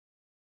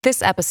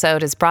This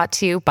episode is brought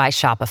to you by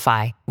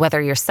Shopify.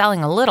 Whether you're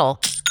selling a little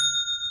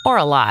or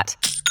a lot,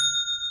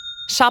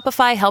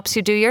 Shopify helps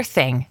you do your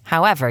thing,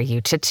 however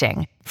you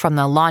cha-ching. From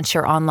the launch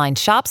your online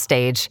shop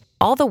stage,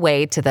 all the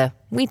way to the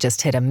we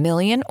just hit 1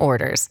 million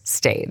orders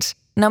stage.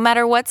 No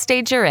matter what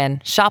stage you're in,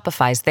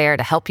 Shopify's there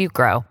to help you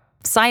grow.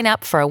 Sign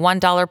up for a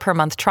 $1 per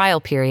month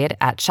trial period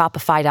at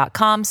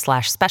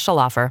shopify.com/special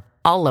offer,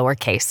 all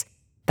lowercase.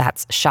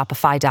 That's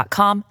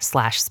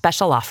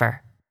shopify.com/special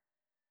offer.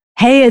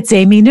 Hey, it's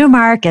Amy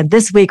Newmark, and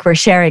this week we're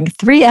sharing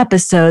 3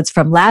 episodes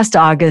from last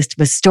August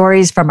with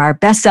stories from our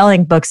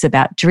best-selling books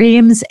about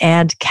dreams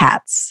and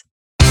cats.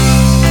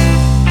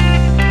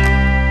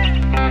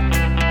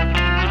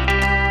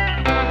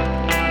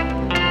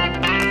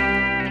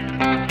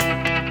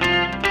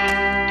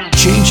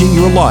 Changing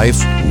your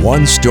life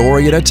one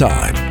story at a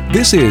time.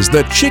 This is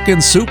the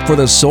Chicken Soup for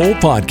the Soul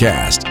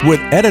podcast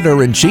with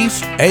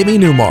Editor-in-Chief Amy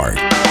Newmark.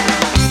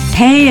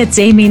 Hey, it's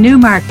Amy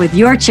Newmark with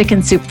your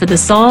Chicken Soup for the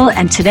Soul,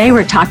 and today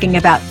we're talking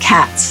about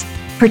cats,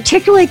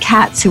 particularly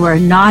cats who are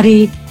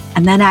naughty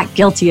and then act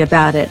guilty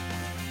about it.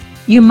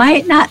 You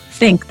might not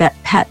think that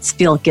pets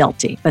feel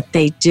guilty, but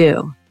they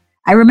do.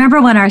 I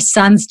remember when our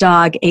son's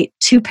dog ate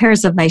 2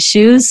 pairs of my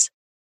shoes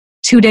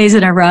 2 days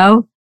in a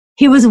row.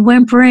 He was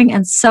whimpering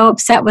and so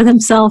upset with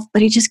himself,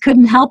 but he just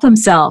couldn't help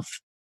himself.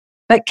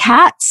 But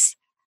cats,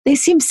 they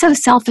seem so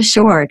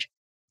self-assured.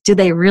 Do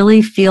they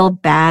really feel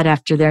bad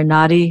after they're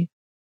naughty?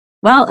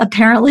 Well,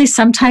 apparently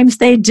sometimes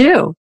they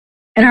do.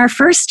 In our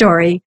first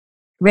story,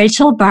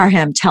 Rachel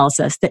Barham tells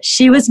us that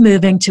she was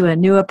moving to a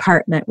new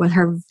apartment with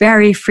her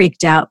very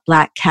freaked out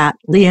black cat,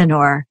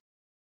 Leonore.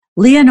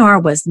 Leonore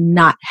was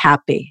not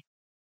happy.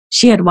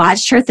 She had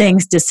watched her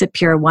things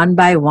disappear one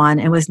by one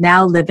and was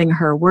now living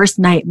her worst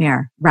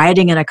nightmare,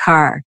 riding in a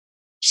car.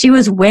 She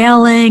was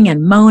wailing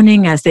and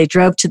moaning as they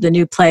drove to the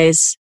new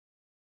place.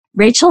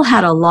 Rachel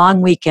had a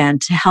long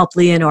weekend to help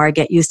Leonore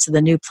get used to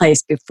the new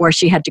place before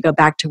she had to go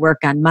back to work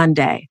on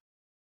Monday.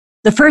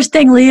 The first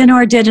thing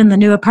Leonore did in the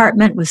new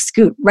apartment was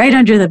scoot right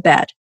under the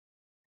bed.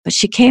 But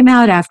she came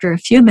out after a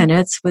few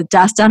minutes with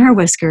dust on her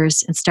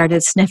whiskers and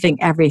started sniffing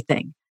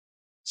everything.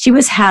 She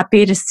was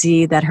happy to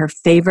see that her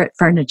favorite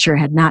furniture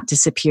had not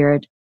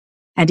disappeared,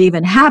 and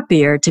even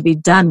happier to be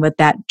done with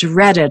that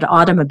dreaded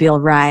automobile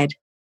ride.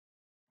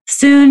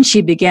 Soon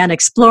she began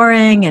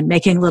exploring and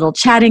making little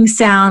chatting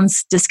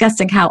sounds,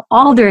 discussing how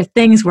all their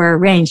things were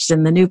arranged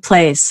in the new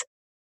place.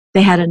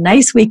 They had a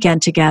nice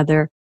weekend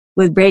together,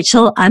 with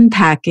Rachel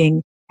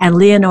unpacking and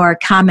Leonore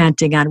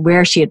commenting on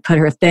where she had put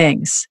her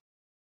things.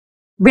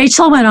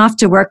 Rachel went off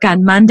to work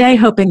on Monday,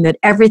 hoping that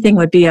everything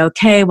would be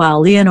okay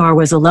while Leonore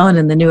was alone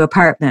in the new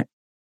apartment.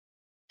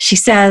 She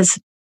says,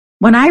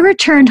 "When I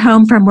returned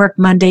home from work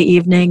Monday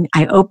evening,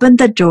 I opened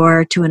the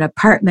door to an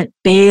apartment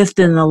bathed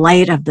in the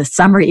light of the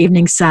summer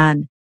evening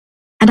sun,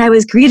 and I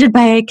was greeted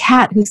by a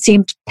cat who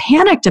seemed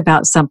panicked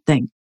about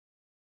something.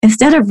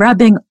 Instead of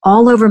rubbing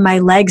all over my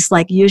legs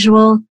like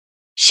usual,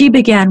 she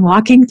began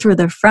walking through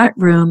the front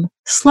room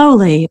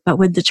slowly but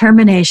with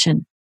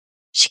determination.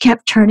 She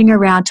kept turning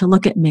around to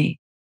look at me,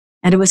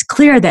 and it was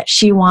clear that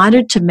she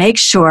wanted to make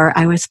sure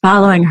I was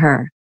following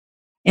her.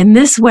 In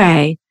this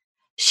way,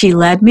 she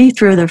led me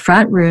through the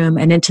front room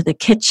and into the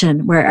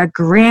kitchen where a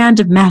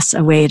grand mess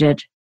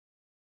awaited."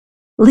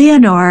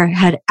 Leonore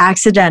had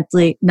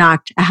accidentally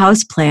knocked a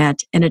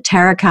houseplant in a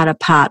terracotta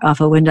pot off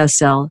a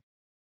windowsill.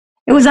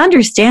 It was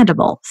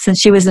understandable since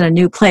she was in a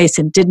new place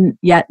and didn't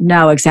yet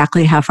know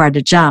exactly how far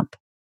to jump.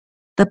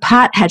 The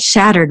pot had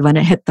shattered when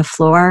it hit the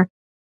floor,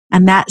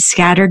 and that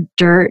scattered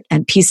dirt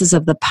and pieces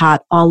of the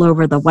pot all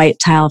over the white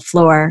tile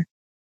floor.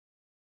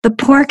 The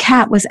poor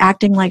cat was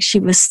acting like she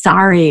was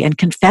sorry and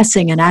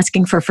confessing and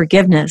asking for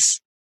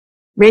forgiveness.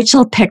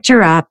 Rachel picked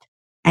her up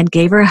and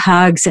gave her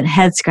hugs and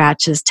head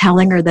scratches,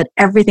 telling her that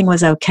everything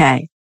was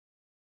okay.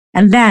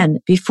 And then,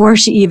 before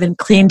she even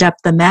cleaned up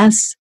the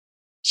mess,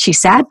 she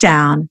sat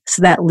down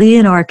so that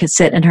Leonore could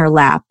sit in her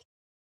lap,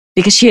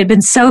 because she had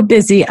been so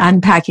busy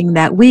unpacking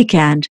that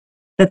weekend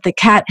that the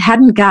cat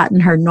hadn't gotten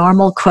her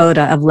normal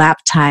quota of lap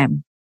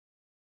time.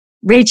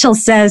 Rachel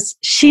says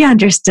she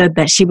understood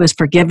that she was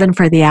forgiven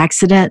for the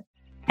accident,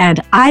 and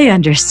I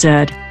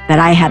understood that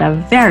I had a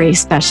very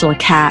special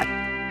cat,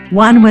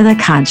 one with a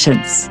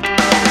conscience.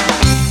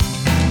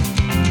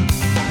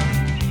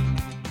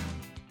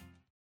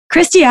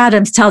 Christy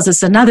Adams tells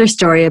us another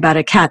story about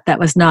a cat that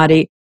was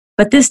naughty,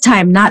 but this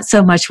time not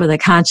so much with a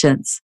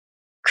conscience.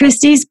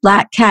 Christy's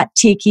black cat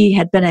Tiki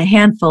had been a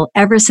handful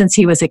ever since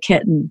he was a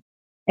kitten.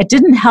 It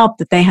didn't help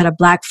that they had a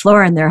black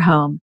floor in their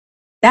home.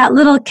 That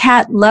little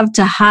cat loved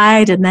to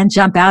hide and then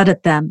jump out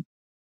at them.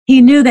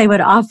 He knew they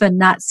would often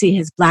not see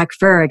his black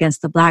fur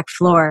against the black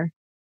floor.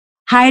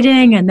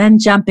 Hiding and then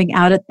jumping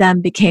out at them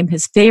became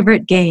his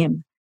favorite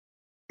game.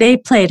 They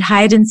played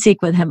hide and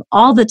seek with him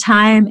all the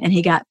time, and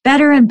he got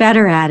better and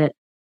better at it.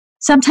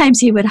 Sometimes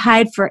he would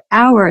hide for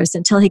hours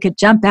until he could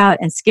jump out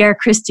and scare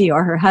Christy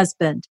or her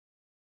husband.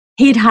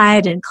 He'd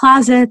hide in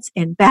closets,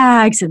 in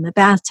bags, in the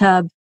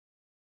bathtub,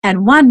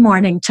 and one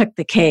morning took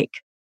the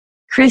cake.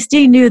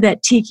 Christy knew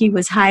that Tiki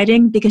was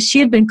hiding because she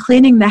had been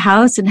cleaning the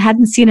house and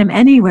hadn't seen him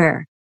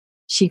anywhere.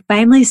 She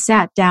finally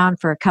sat down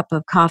for a cup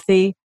of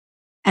coffee,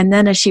 and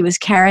then as she was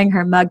carrying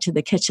her mug to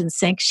the kitchen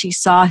sink, she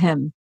saw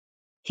him.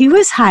 He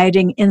was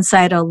hiding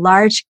inside a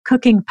large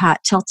cooking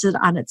pot tilted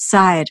on its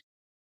side.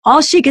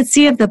 All she could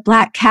see of the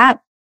black cat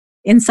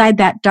inside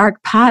that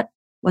dark pot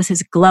was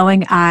his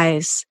glowing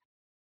eyes.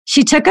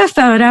 She took a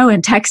photo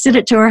and texted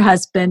it to her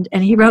husband,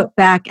 and he wrote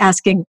back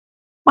asking,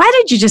 "Why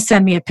did you just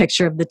send me a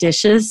picture of the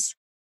dishes?"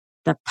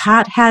 "The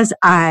pot has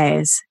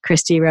eyes,"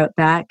 Christy wrote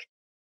back.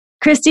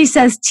 Christy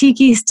says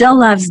Tiki still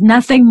loves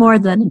nothing more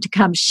than to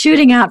come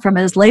shooting out from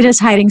his latest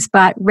hiding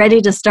spot,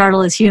 ready to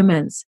startle his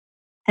humans.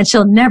 And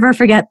she'll never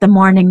forget the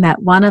morning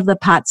that one of the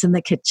pots in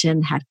the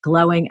kitchen had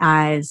glowing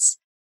eyes.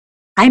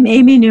 I'm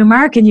Amy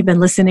Newmark, and you've been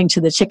listening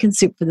to the Chicken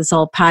Soup for the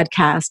Soul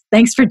podcast.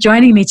 Thanks for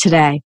joining me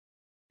today.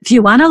 If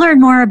you want to learn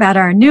more about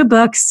our new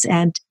books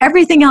and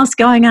everything else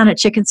going on at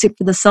Chicken Soup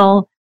for the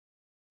Soul,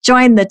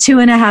 join the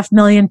 2.5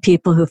 million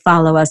people who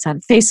follow us on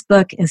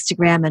Facebook,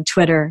 Instagram, and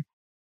Twitter.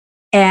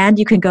 And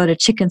you can go to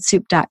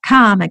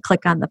chickensoup.com and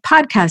click on the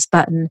podcast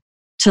button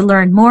to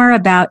learn more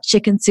about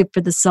Chicken Soup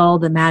for the Soul,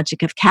 The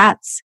Magic of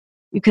Cats.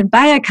 You can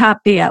buy a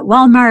copy at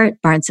Walmart,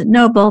 Barnes &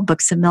 Noble,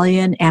 Books A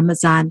Million,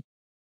 Amazon,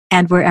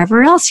 and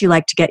wherever else you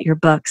like to get your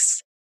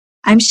books.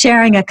 I'm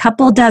sharing a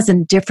couple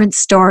dozen different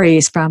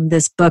stories from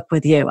this book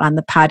with you on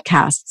the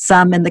podcast,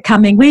 some in the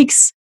coming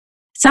weeks,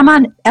 some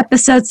on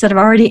episodes that have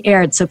already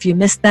aired. So if you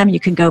missed them, you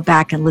can go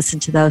back and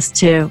listen to those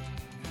too.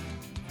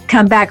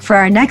 Come back for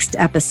our next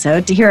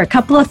episode to hear a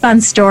couple of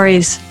fun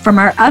stories from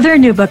our other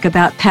new book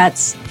about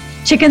pets,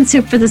 Chicken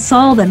Soup for the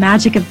Soul, The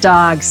Magic of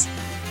Dogs.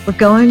 We're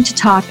going to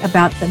talk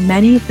about the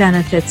many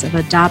benefits of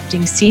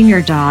adopting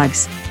senior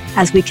dogs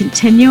as we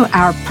continue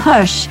our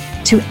push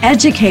to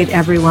educate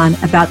everyone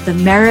about the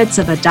merits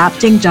of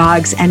adopting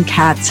dogs and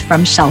cats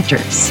from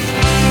shelters.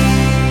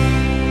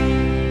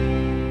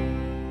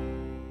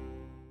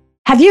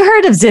 Have you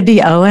heard of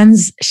Zibby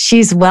Owens?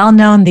 She's well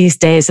known these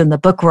days in the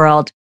book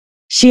world.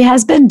 She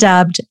has been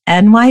dubbed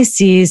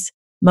NYC's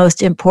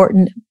most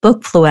important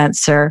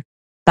bookfluencer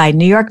by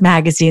New York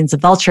Magazine's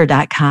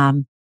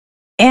Vulture.com.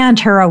 And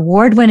her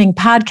award-winning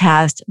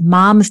podcast,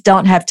 Moms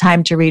Don't Have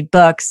Time to Read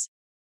Books,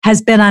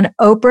 has been on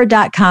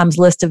Oprah.com's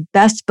list of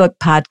best book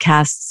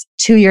podcasts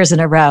 2 years in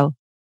a row.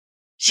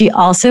 She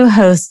also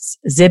hosts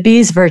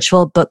Zibby's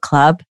Virtual Book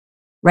Club,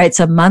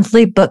 writes a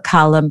monthly book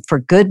column for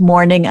Good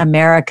Morning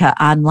America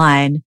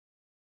online,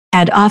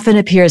 and often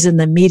appears in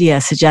the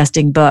media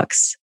suggesting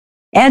books.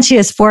 And she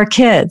has 4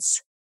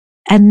 kids.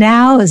 And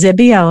now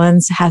Zibby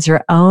Owens has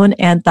her own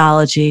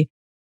anthology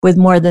with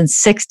more than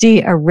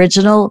 60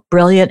 original,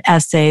 brilliant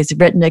essays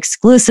written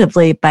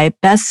exclusively by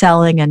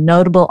best-selling and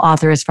notable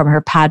authors from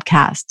her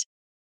podcast.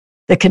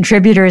 The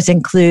contributors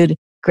include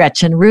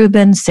Gretchen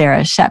Rubin,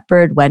 Sarah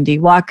Shepard, Wendy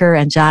Walker,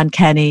 and John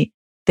Kenny.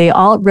 They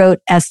all wrote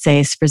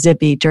essays for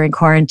Zibby during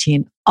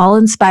quarantine, all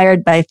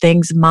inspired by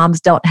things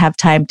moms don't have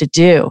time to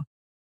do.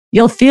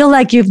 You'll feel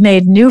like you've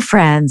made new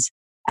friends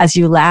as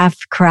you laugh,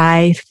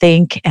 cry,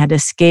 think, and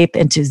escape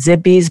into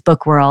Zibby's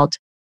book world.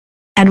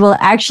 And we'll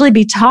actually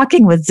be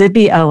talking with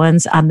Zibby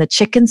Owens on the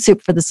Chicken Soup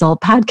for the Soul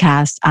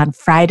podcast on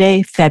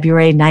Friday,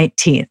 February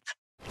 19th.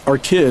 Our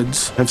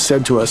kids have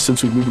said to us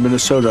since we moved to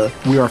Minnesota,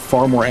 we are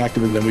far more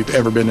active than we've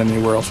ever been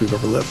anywhere else we've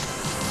ever lived.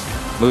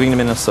 Moving to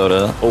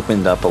Minnesota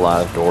opened up a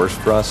lot of doors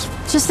for us.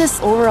 Just this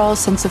overall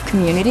sense of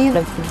community,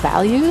 of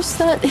values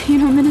that,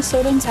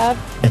 Minnesotans have.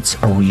 It's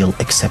a real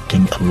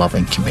accepting,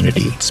 loving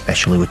community,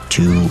 especially with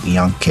 2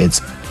 young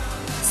kids.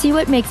 See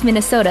what makes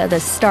Minnesota the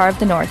star of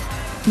the North.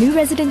 New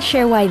residents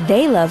share why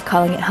they love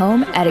calling it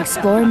home at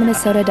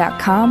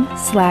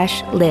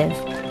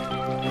exploreminnesota.com/live.